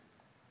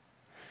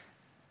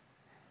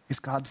is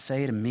God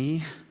say to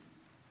me,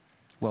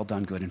 well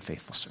done, good and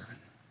faithful servant.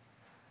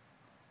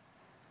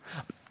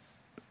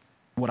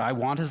 What I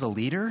want as a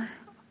leader,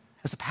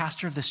 as a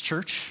pastor of this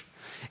church,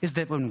 is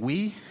that when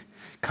we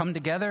come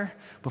together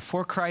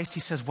before Christ, he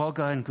says, well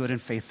done, good and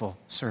faithful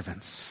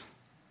servants.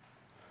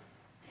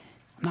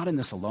 I'm not in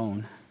this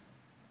alone.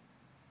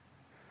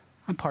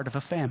 I'm part of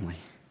a family.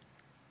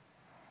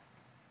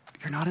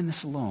 You're not in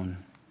this alone.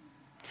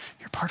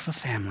 You're part of a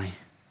family.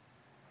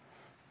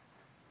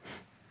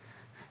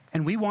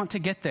 And we want to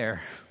get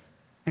there.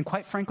 And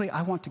quite frankly,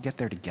 I want to get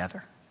there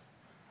together.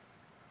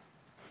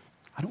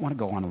 I don't want to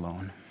go on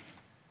alone.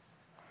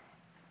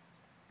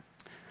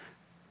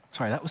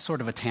 Sorry, that was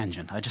sort of a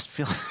tangent. I just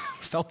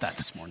felt that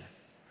this morning.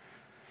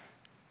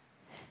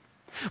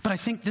 But I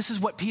think this is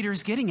what Peter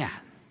is getting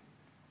at.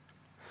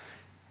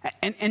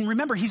 And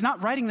remember, he's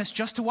not writing this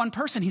just to one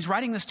person. He's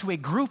writing this to a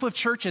group of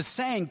churches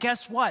saying,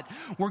 guess what?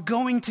 We're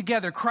going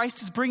together.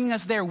 Christ is bringing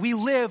us there. We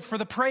live for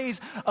the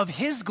praise of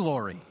his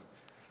glory,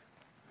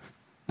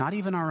 not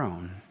even our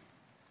own.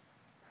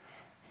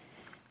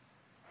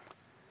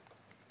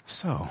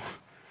 So,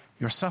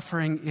 your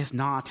suffering is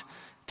not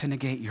to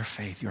negate your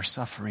faith. Your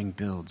suffering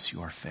builds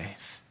your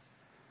faith.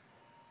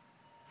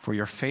 For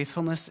your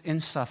faithfulness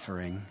in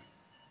suffering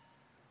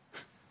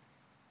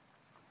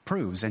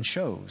proves and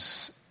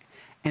shows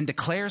and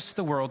declares to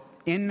the world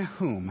in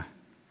whom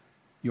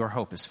your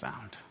hope is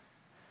found.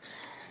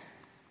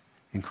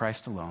 In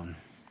Christ alone,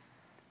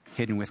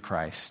 hidden with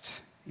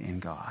Christ in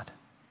God.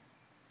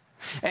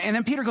 And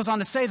then Peter goes on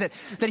to say that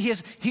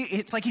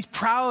it's like he's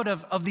proud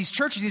of these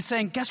churches. He's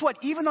saying, guess what?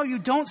 Even though you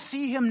don't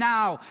see him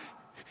now,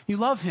 you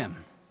love him.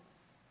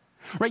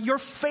 Right? Your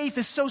faith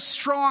is so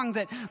strong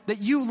that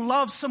you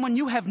love someone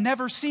you have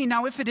never seen.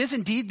 Now, if it is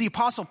indeed the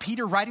Apostle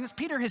Peter writing this,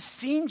 Peter has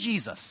seen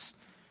Jesus.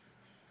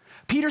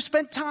 Peter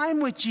spent time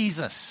with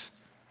Jesus.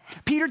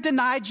 Peter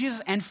denied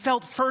Jesus and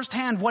felt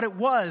firsthand what it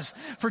was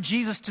for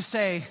Jesus to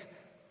say,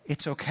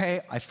 it's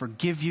okay, I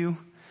forgive you.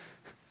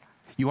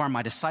 You are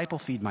my disciple,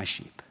 feed my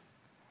sheep.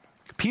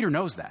 Peter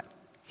knows that.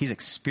 He's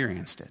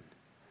experienced it.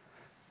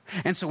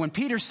 And so when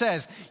Peter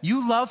says,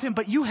 you love him,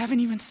 but you haven't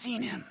even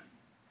seen him,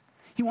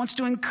 he wants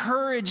to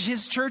encourage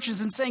his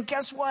churches and saying,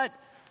 guess what?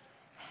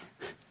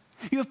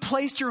 You have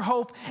placed your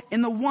hope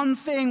in the one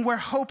thing where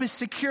hope is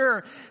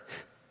secure.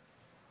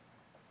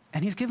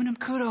 And he's given him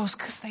kudos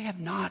because they have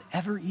not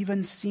ever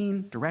even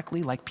seen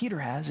directly, like Peter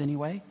has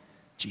anyway,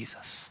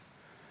 Jesus.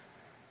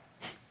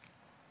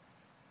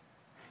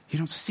 You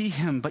don't see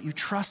him, but you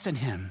trust in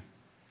him.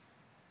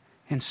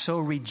 And so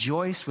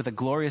rejoice with a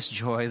glorious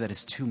joy that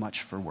is too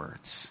much for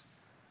words.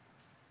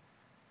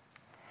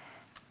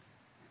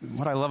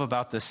 What I love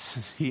about this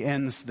is he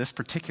ends this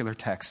particular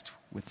text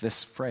with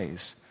this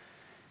phrase: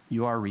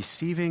 you are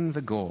receiving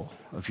the goal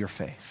of your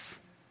faith,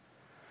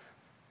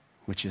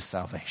 which is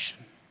salvation.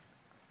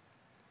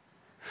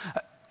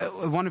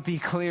 I want to be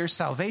clear,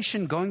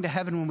 salvation, going to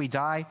heaven when we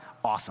die,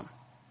 awesome,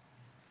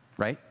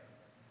 right?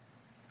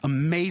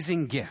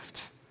 Amazing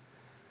gift.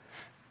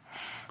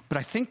 But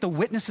I think the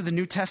witness of the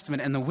New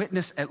Testament and the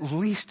witness at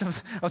least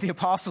of the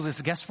apostles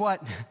is, guess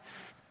what?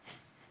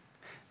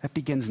 That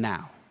begins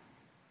now.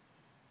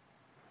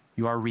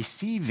 You are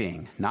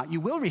receiving, not you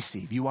will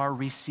receive, you are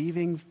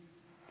receiving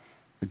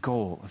the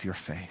goal of your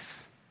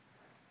faith,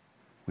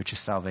 which is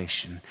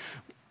salvation.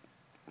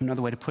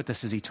 Another way to put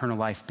this is eternal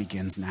life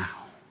begins now.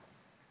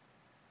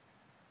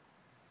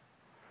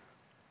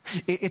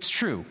 It's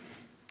true.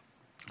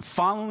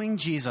 Following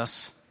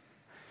Jesus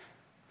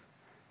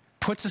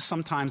puts us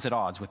sometimes at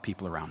odds with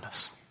people around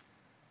us.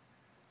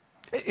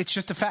 It's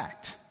just a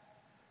fact.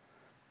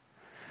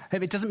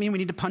 It doesn't mean we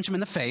need to punch them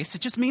in the face.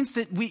 It just means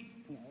that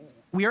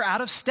we are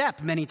out of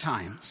step many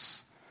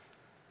times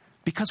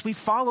because we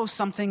follow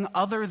something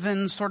other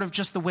than sort of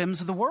just the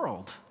whims of the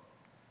world.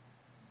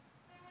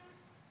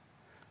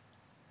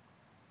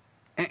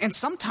 And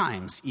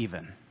sometimes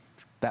even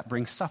that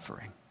brings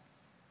suffering.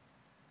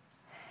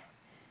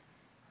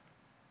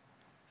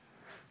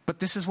 But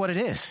this is what it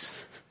is.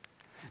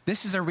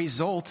 This is a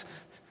result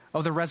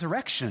of the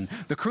resurrection.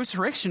 The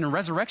crucifixion and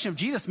resurrection of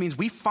Jesus means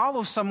we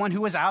follow someone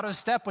who is out of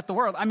step with the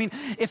world. I mean,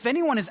 if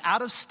anyone is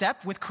out of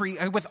step with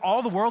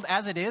all the world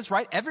as it is,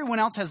 right? Everyone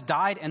else has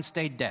died and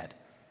stayed dead.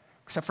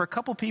 Except for a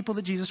couple people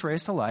that Jesus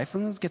raised to life,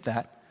 and let's get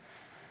that.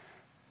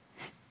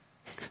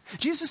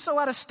 Jesus is so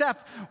out of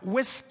step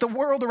with the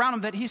world around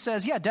him that he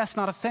says, yeah, death's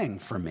not a thing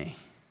for me.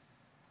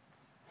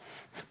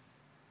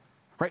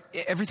 Right?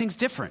 Everything's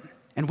different.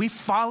 And we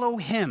follow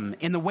him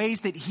in the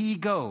ways that he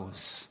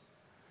goes.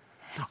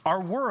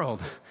 Our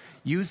world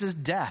uses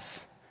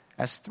death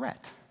as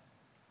threat.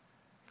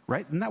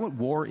 Right? Isn't that what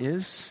war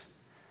is?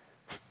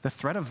 The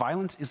threat of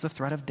violence is the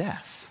threat of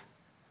death.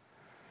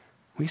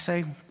 We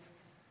say,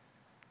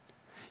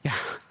 yeah,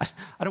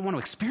 I don't want to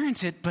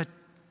experience it, but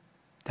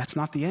that's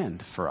not the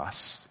end for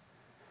us.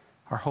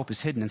 Our hope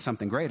is hidden in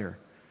something greater.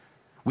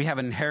 We have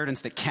an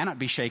inheritance that cannot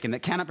be shaken,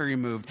 that cannot be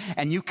removed,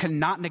 and you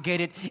cannot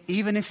negate it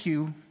even if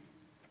you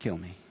kill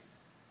me.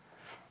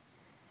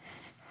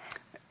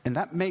 And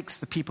that makes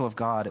the people of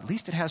God, at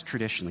least it has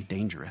traditionally,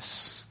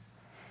 dangerous.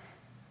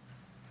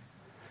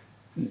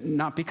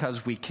 Not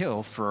because we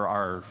kill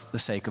for the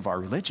sake of our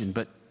religion,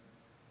 but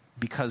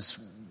because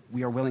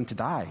we are willing to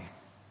die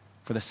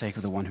for the sake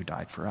of the one who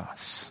died for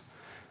us.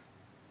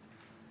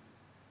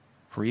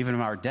 For even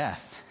our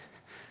death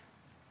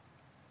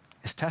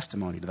is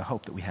testimony to the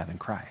hope that we have in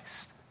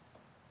Christ.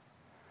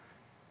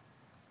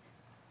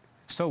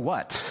 So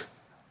what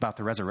about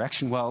the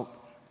resurrection? Well,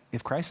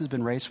 if Christ has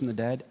been raised from the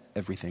dead,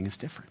 everything is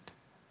different.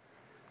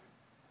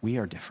 We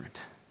are different.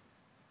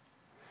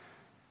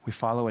 We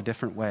follow a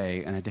different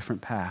way and a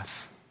different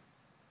path.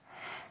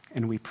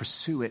 And we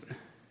pursue it,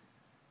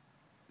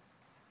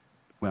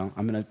 well,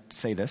 I'm going to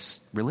say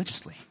this,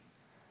 religiously.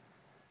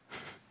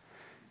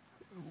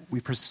 We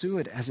pursue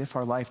it as if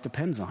our life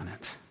depends on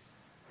it.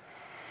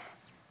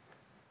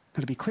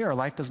 Now, to be clear, our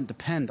life doesn't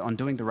depend on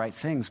doing the right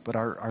things, but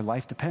our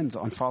life depends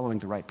on following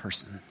the right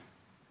person.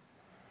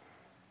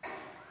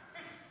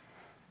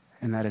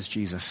 And that is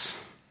Jesus.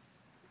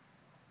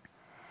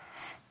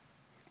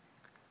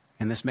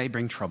 And this may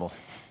bring trouble.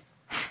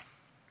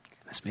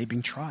 This may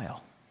bring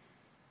trial.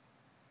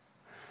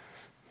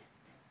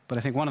 But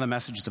I think one of the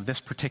messages of this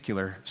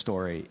particular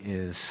story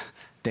is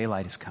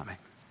daylight is coming.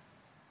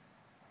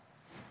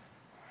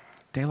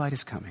 Daylight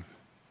is coming.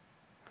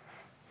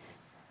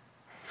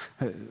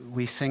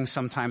 We sing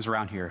sometimes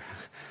around here,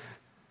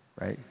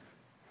 right?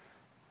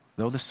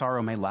 Though the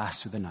sorrow may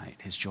last through the night,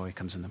 his joy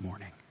comes in the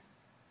morning.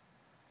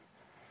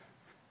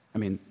 I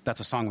mean, that's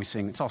a song we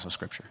sing. It's also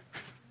scripture.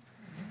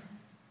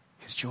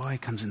 His joy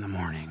comes in the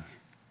morning.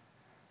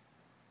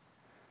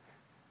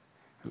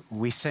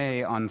 We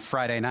say on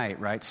Friday night,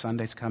 right?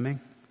 Sunday's coming.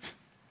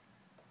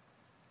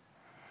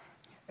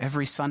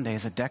 Every Sunday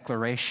is a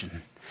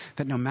declaration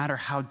that no matter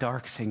how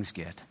dark things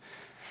get,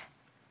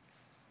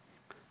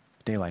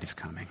 daylight is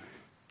coming.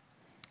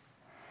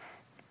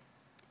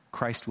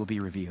 Christ will be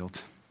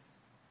revealed.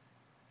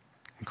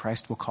 And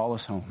Christ will call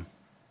us home.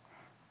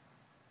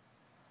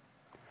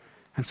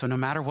 And so no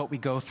matter what we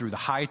go through, the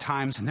high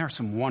times, and there are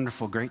some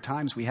wonderful, great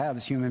times we have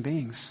as human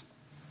beings.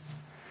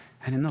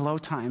 And in the low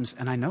times,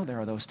 and I know there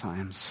are those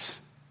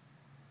times,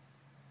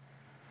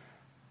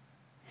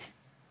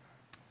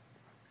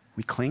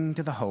 we cling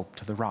to the hope,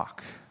 to the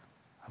rock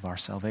of our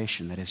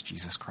salvation, that is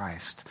Jesus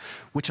Christ,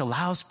 which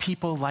allows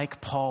people like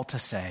Paul to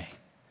say,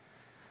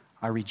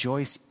 I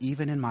rejoice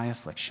even in my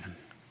affliction.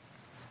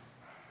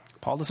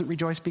 Paul doesn't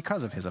rejoice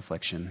because of his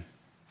affliction.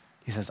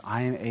 He says,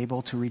 I am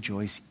able to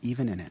rejoice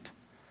even in it.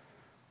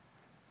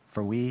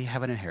 For we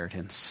have an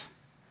inheritance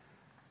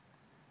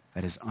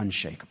that is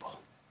unshakable,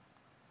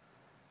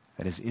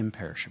 that is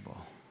imperishable,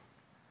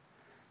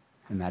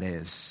 and that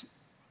is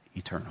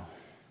eternal.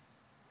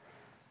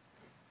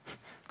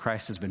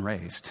 Christ has been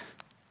raised.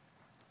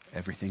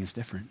 Everything is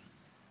different.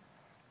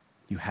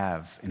 You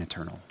have an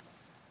eternal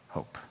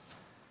hope.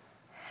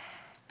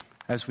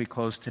 As we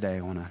close today,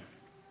 I'm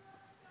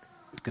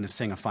going to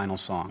sing a final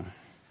song.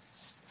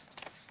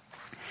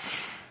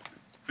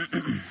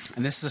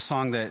 And this is a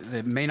song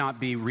that may not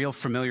be real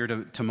familiar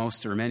to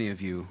most or many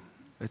of you.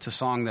 It's a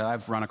song that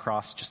I've run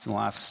across just in the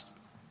last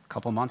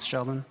couple months,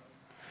 Sheldon.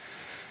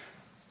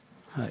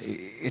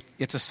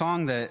 It's a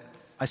song that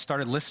I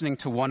started listening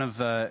to one of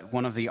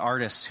the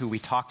artists who we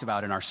talked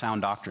about in our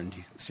Sound Doctrine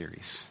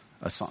series,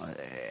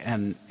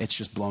 and it's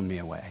just blown me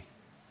away.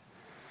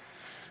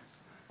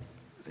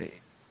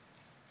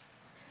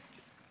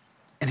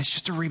 And it's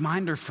just a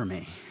reminder for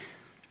me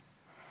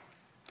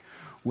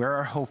where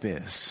our hope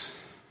is.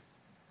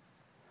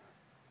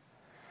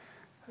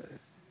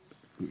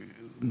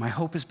 My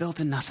hope is built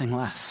in nothing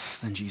less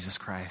than Jesus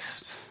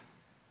Christ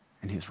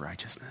and his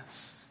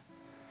righteousness.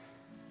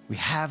 We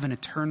have an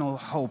eternal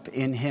hope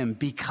in him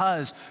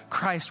because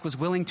Christ was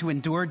willing to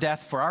endure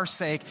death for our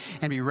sake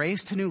and be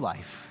raised to new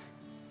life.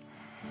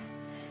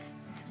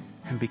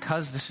 And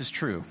because this is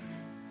true,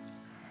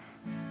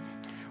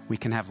 we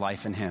can have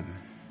life in him.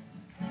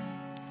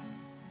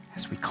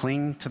 as we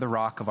cling to the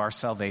rock of our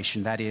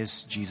salvation, that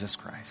is Jesus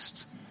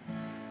Christ,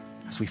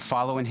 as we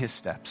follow in his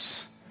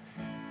steps,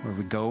 where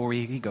we go where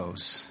he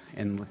goes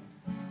and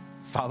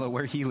follow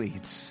where he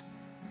leads.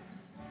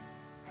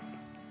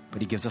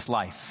 But he gives us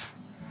life,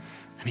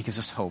 and he gives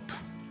us hope,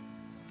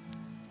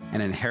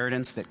 an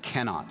inheritance that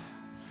cannot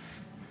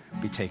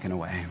be taken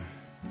away.